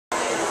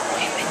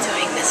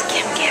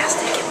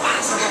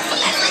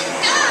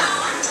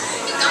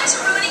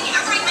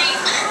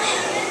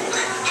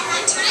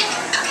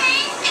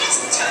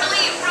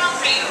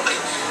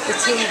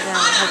two of them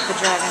take the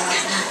driving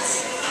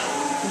lessons.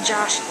 And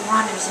Josh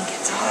wanders and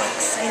gets all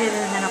excited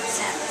and then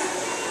upset.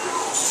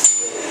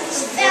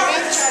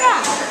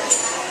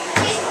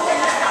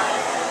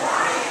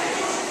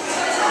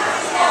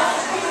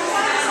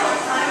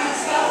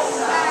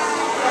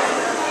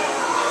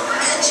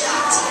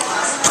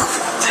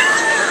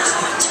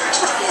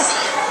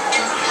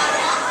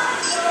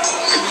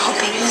 I'm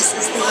hoping this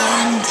is the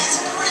end.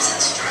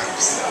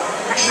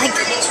 I'd like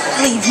to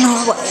leave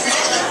Norway.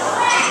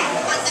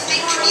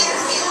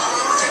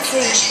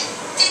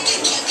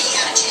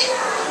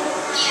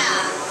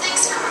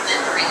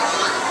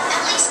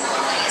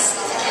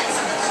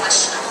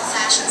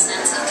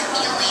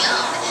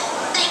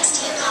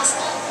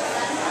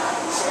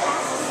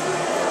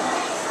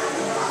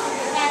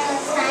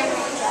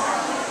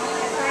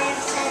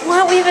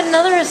 What? We have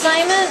another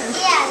assignment?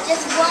 Yeah,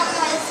 just one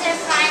more. This is our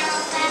final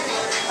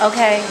assignment.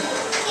 Okay.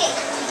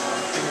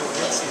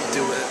 Let's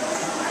do it.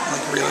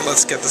 Like, really,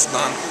 let's get this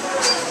done.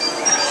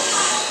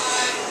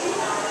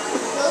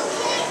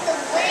 Locate the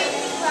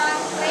wooden trunk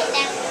right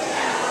next to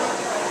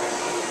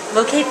the...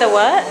 Locate the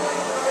what?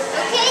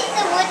 Locate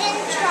the wooden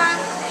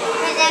trunk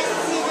right next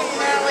to the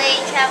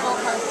Norway travel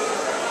poster.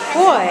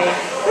 Boy.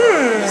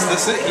 Is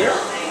this it here?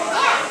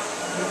 Yeah.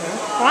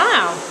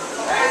 Wow.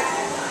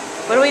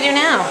 What do we do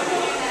now? The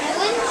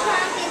wooden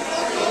trunk is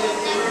located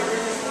next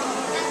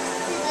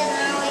to the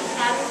Norway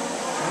travel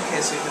poster.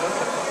 Okay, so you can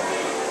open it.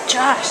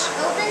 Josh.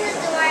 Open the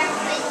door and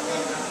place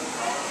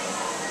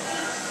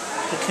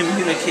The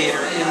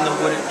communicator in the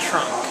wooden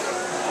trunk.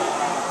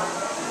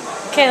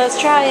 Okay, let's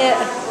try it.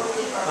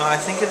 I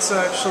think it's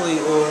actually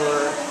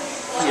over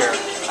here.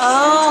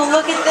 Oh,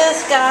 look at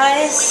this,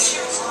 guys.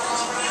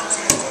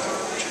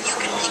 You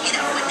can pick it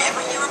up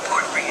whenever you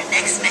report for your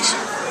next mission.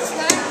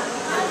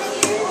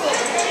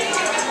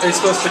 Are you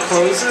supposed to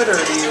close it, or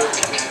do you...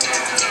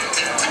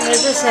 What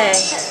does it say?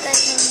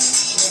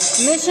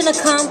 Mission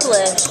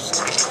accomplished.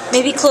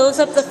 Maybe close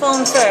up the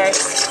phone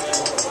first.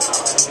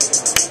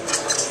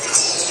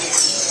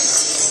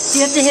 Do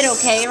you have to hit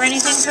OK or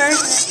anything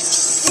first?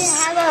 Didn't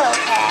have it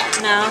okay.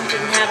 No,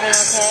 didn't have it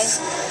OK.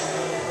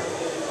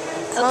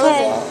 Close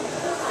Okay. it.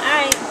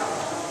 Alright.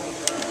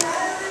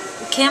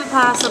 Kim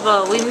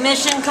Possible. We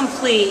mission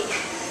complete.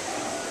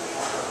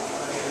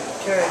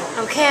 Okay.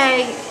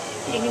 Okay.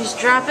 You can just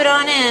drop it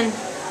on in.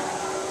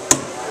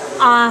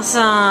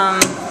 Awesome.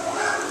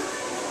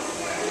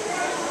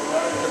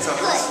 That's how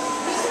it is.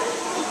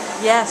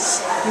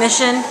 Yes.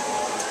 Mission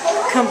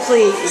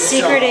complete.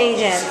 Secret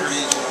agent.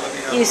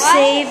 You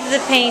saved the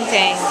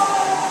painting.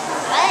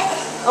 What?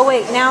 Oh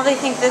wait, now they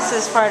think this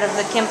is part of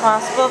the Kim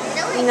Possible?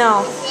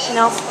 No.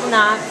 Nope,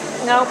 not.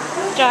 Nope.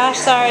 Josh,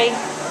 sorry.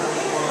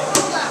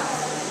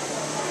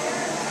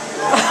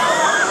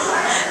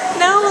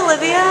 No,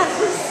 Olivia.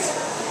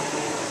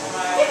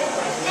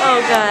 Oh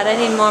god, I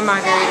need more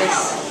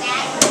margaritas.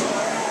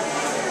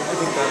 I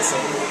think that's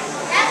it.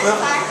 Well,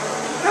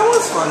 that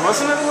was fun,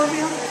 wasn't it,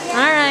 Olivia?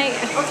 Alright.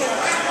 Okay.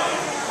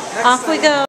 Next Off we time. go.